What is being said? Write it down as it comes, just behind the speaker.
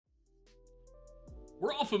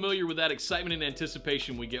We're all familiar with that excitement and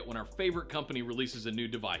anticipation we get when our favorite company releases a new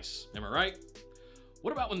device. Am I right?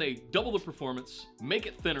 What about when they double the performance, make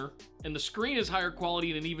it thinner, and the screen is higher quality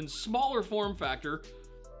in an even smaller form factor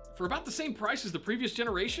for about the same price as the previous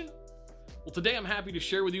generation? Well, today I'm happy to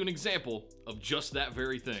share with you an example of just that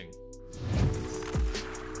very thing.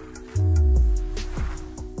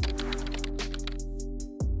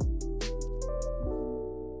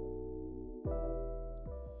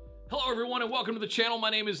 Hello everyone and welcome to the channel. My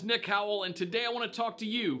name is Nick Howell and today I want to talk to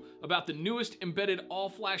you about the newest embedded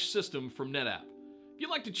all-flash system from NetApp. If you'd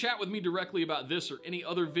like to chat with me directly about this or any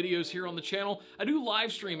other videos here on the channel, I do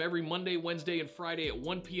live stream every Monday, Wednesday, and Friday at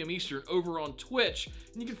 1 p.m. Eastern over on Twitch,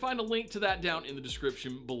 and you can find a link to that down in the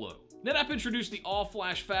description below. NetApp introduced the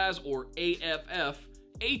all-flash FAS, or AFF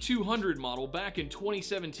A250 model back in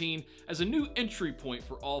 2017 as a new entry point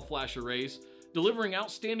for all-flash arrays, delivering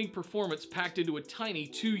outstanding performance packed into a tiny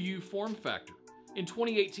 2U form factor. In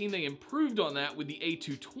 2018, they improved on that with the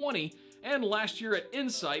A220, and last year at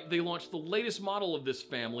Insight, they launched the latest model of this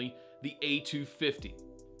family, the A250.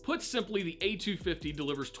 Put simply, the A250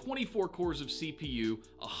 delivers 24 cores of CPU,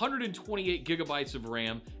 128 gigabytes of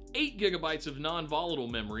RAM, 8 gigabytes of non-volatile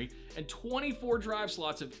memory, and 24 drive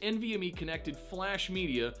slots of NVMe connected flash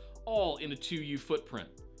media, all in a 2U footprint.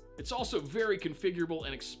 It's also very configurable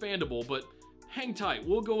and expandable, but hang tight,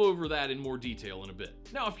 we'll go over that in more detail in a bit.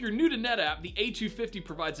 Now, if you're new to NetApp, the A250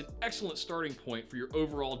 provides an excellent starting point for your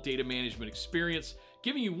overall data management experience,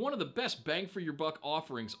 giving you one of the best bang for your buck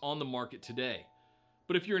offerings on the market today.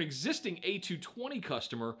 But if you're an existing A220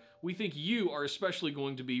 customer, we think you are especially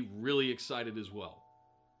going to be really excited as well.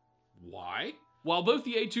 Why? While both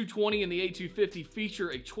the A220 and the A250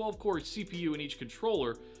 feature a 12-core CPU in each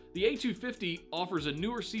controller, the A250 offers a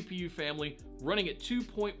newer CPU family running at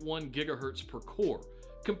 2.1 GHz per core,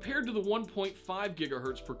 compared to the 1.5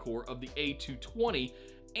 GHz per core of the A220,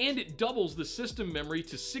 and it doubles the system memory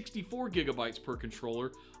to 64 GB per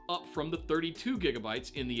controller, up from the 32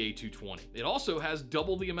 GB in the A220. It also has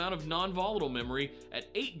double the amount of non-volatile memory at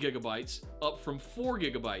 8 GB, up from 4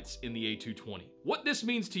 GB in the A220. What this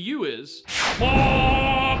means to you is more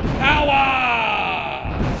power!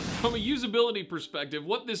 From a usability perspective,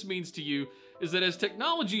 what this means to you is that as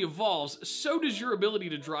technology evolves, so does your ability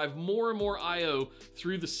to drive more and more I/O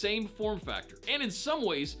through the same form factor, and in some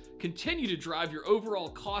ways, continue to drive your overall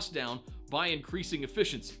cost down by increasing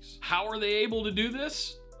efficiencies. How are they able to do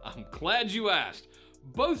this? I'm glad you asked.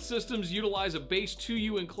 Both systems utilize a base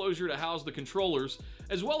 2U enclosure to house the controllers,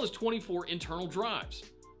 as well as 24 internal drives.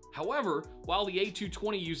 However, while the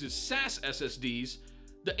A220 uses SAS SSDs,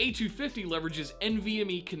 the A250 leverages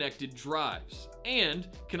NVMe connected drives, and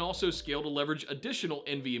can also scale to leverage additional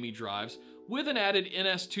NVMe drives with an added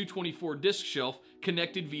NS224 disk shelf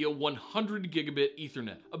connected via 100 gigabit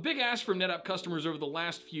Ethernet. A big ask from NetApp customers over the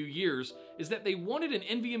last few years is that they wanted an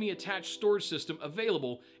NVMe attached storage system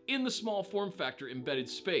available in the small form factor embedded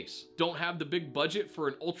space. Don't have the big budget for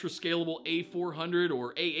an ultra scalable A400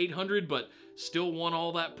 or A800, but still want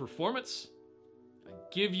all that performance?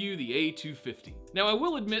 Give you the A250. Now, I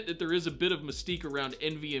will admit that there is a bit of mystique around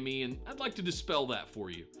NVMe, and I'd like to dispel that for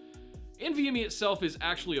you. NVMe itself is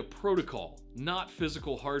actually a protocol, not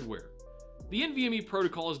physical hardware. The NVMe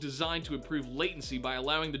protocol is designed to improve latency by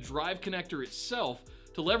allowing the drive connector itself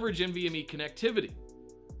to leverage NVMe connectivity.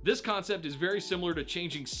 This concept is very similar to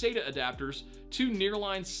changing SATA adapters to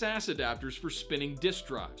nearline SAS adapters for spinning disk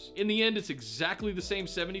drives. In the end, it's exactly the same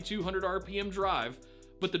 7200 RPM drive,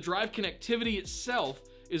 but the drive connectivity itself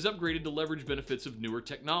is upgraded to leverage benefits of newer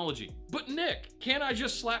technology. But Nick, can't I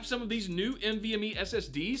just slap some of these new NVMe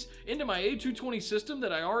SSDs into my A220 system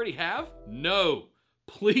that I already have? No,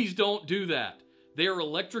 please don't do that. They are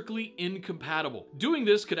electrically incompatible. Doing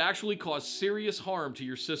this could actually cause serious harm to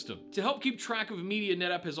your system. To help keep track of media,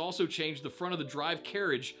 NetApp has also changed the front of the drive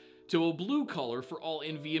carriage to a blue color for all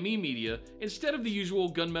NVMe media instead of the usual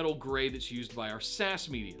gunmetal gray that's used by our SAS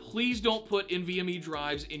media. Please don't put NVMe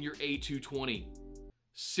drives in your A220.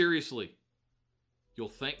 Seriously. You'll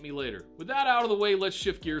thank me later. With that out of the way, let's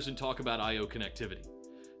shift gears and talk about I/O connectivity.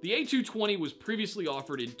 The A220 was previously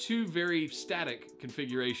offered in two very static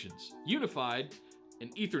configurations, Unified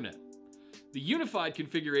and Ethernet. The Unified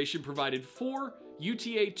configuration provided 4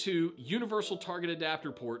 UTA2 universal target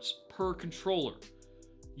adapter ports per controller.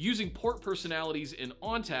 Using port personalities in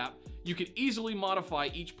ONTAP, you could easily modify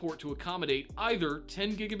each port to accommodate either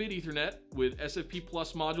 10 gigabit Ethernet with SFP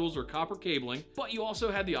Plus modules or copper cabling, but you also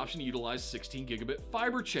had the option to utilize 16 gigabit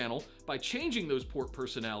fiber channel by changing those port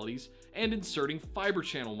personalities and inserting fiber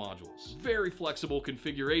channel modules. Very flexible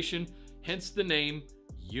configuration, hence the name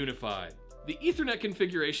Unified. The Ethernet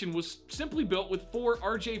configuration was simply built with 4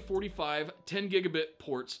 RJ45 10 gigabit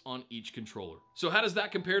ports on each controller. So how does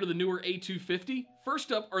that compare to the newer A250?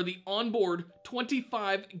 First up are the onboard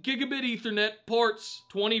 25 gigabit Ethernet ports.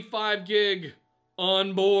 25 gig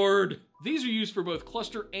onboard. These are used for both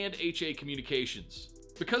cluster and HA communications.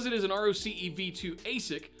 Because it is an ROCE V2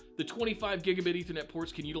 ASIC, the 25 gigabit Ethernet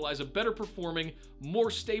ports can utilize a better performing,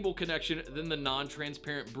 more stable connection than the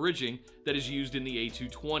non-transparent bridging that is used in the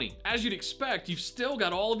A220. As you'd expect, you've still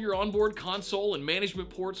got all of your onboard console and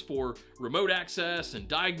management ports for remote access and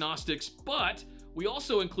diagnostics, but we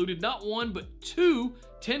also included not one but 2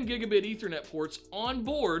 10 gigabit Ethernet ports on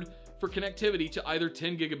board for connectivity to either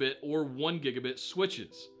 10 gigabit or 1 gigabit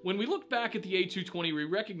switches. When we look back at the A220, we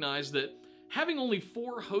recognize that having only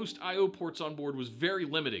 4 host I/O ports on board was very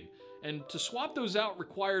limiting, and to swap those out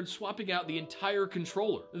required swapping out the entire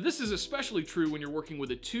controller. This is especially true when you're working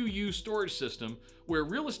with a 2U storage system where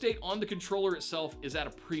real estate on the controller itself is at a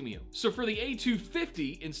premium. So for the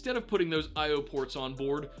A250, instead of putting those I/O ports on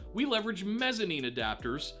board, we leverage mezzanine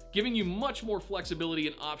adapters, giving you much more flexibility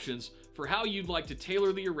and options for how you'd like to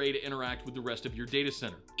tailor the array to interact with the rest of your data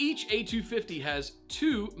center. Each A250 has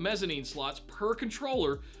 2 mezzanine slots per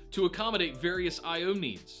controller to accommodate various I/O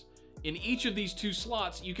needs. In each of these 2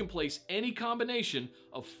 slots, you can place any combination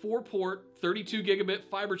of 4-port 32 gigabit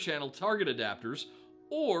fiber channel target adapters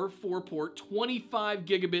or 4-port 25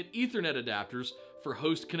 gigabit Ethernet adapters for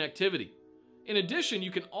host connectivity. In addition,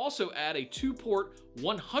 you can also add a 2-port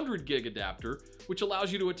 100 gig adapter, which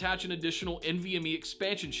allows you to attach an additional NVMe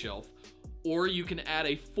expansion shelf, or you can add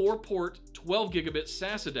a 4-port 12 gigabit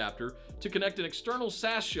SAS adapter to connect an external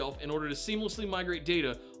SAS shelf in order to seamlessly migrate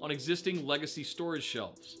data on existing legacy storage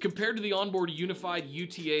shelves. Compared to the onboard unified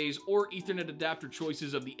UTAs or Ethernet adapter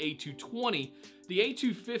choices of the A220, the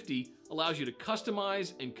A250 allows you to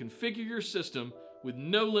customize and configure your system with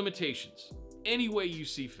no limitations, any way you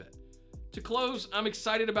see fit. To close, I'm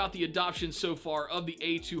excited about the adoption so far of the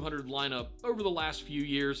A200 lineup over the last few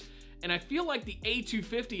years, and I feel like the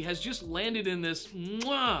A250 has just landed in this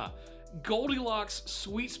Goldilocks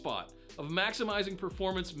sweet spot of maximizing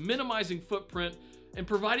performance, minimizing footprint, and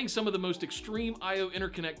providing some of the most extreme I/O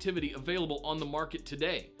interconnectivity available on the market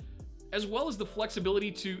today, as well as the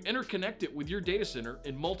flexibility to interconnect it with your data center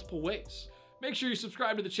in multiple ways. Make sure you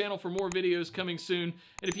subscribe to the channel for more videos coming soon,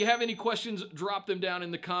 and if you have any questions, drop them down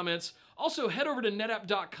in the comments. Also, head over to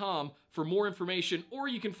NetApp.com for more information, or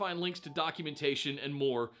you can find links to documentation and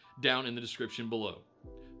more down in the description below.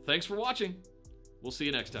 Thanks for watching. We'll see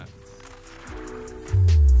you next time.